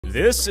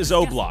This is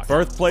O-Block,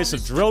 birthplace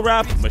of drill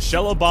rap,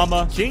 Michelle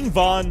Obama, King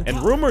Von, and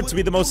rumored to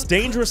be the most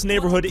dangerous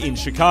neighborhood in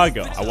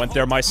Chicago. I went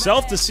there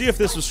myself to see if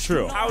this was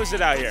true. How is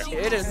it out here?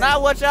 It is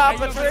not what y'all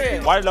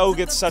portray. Why did O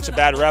get such a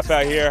bad rep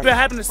out here? It's been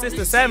happening since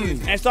the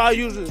 70s and started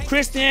using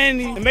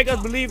Christianity to make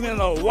us believe in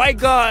a white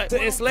God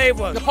to enslave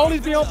us. The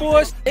police be on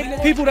bullshit,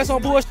 people that's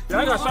on bullshit.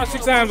 I got shot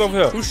 6 times over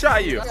here. Who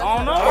shot you? I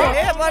don't know.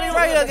 Everybody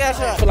right here got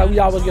shot. I feel like we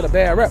always get a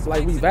bad rep,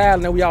 like we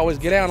violent and we always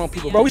get down on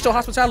people. Bro, we show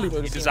hospitality.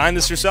 You designed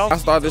this yourself? I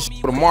started this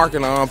with a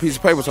marking on a piece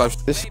of paper type.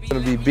 This shit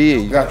gonna be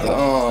big. Got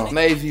the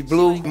navy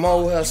blue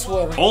mohair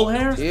sweater. Old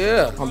hair?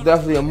 Yeah, I'm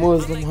definitely a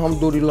Muslim.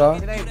 Alhamdulillah.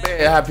 It ain't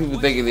bad how people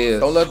think it is.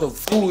 Don't let them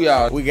fool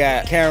y'all. We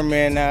got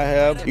cameramen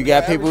out here. You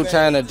got people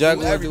trying to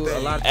juggle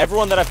everything.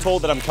 Everyone that I've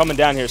told that I'm coming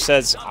down here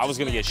says I was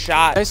gonna get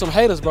shot. They some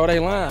haters, bro. They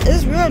lying.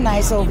 It's real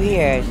nice over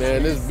here.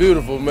 Man, it's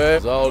beautiful, man.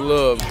 It's all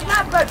love. It's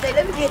my birthday.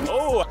 Let me get it.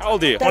 Oh, how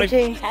old are you?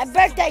 13. Happy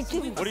birthday to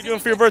you. What are you doing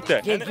for your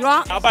birthday? Get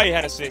drunk. How about you,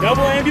 Hennessy?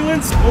 Double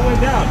ambulance? What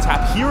went down?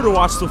 Tap here to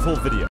watch the full video.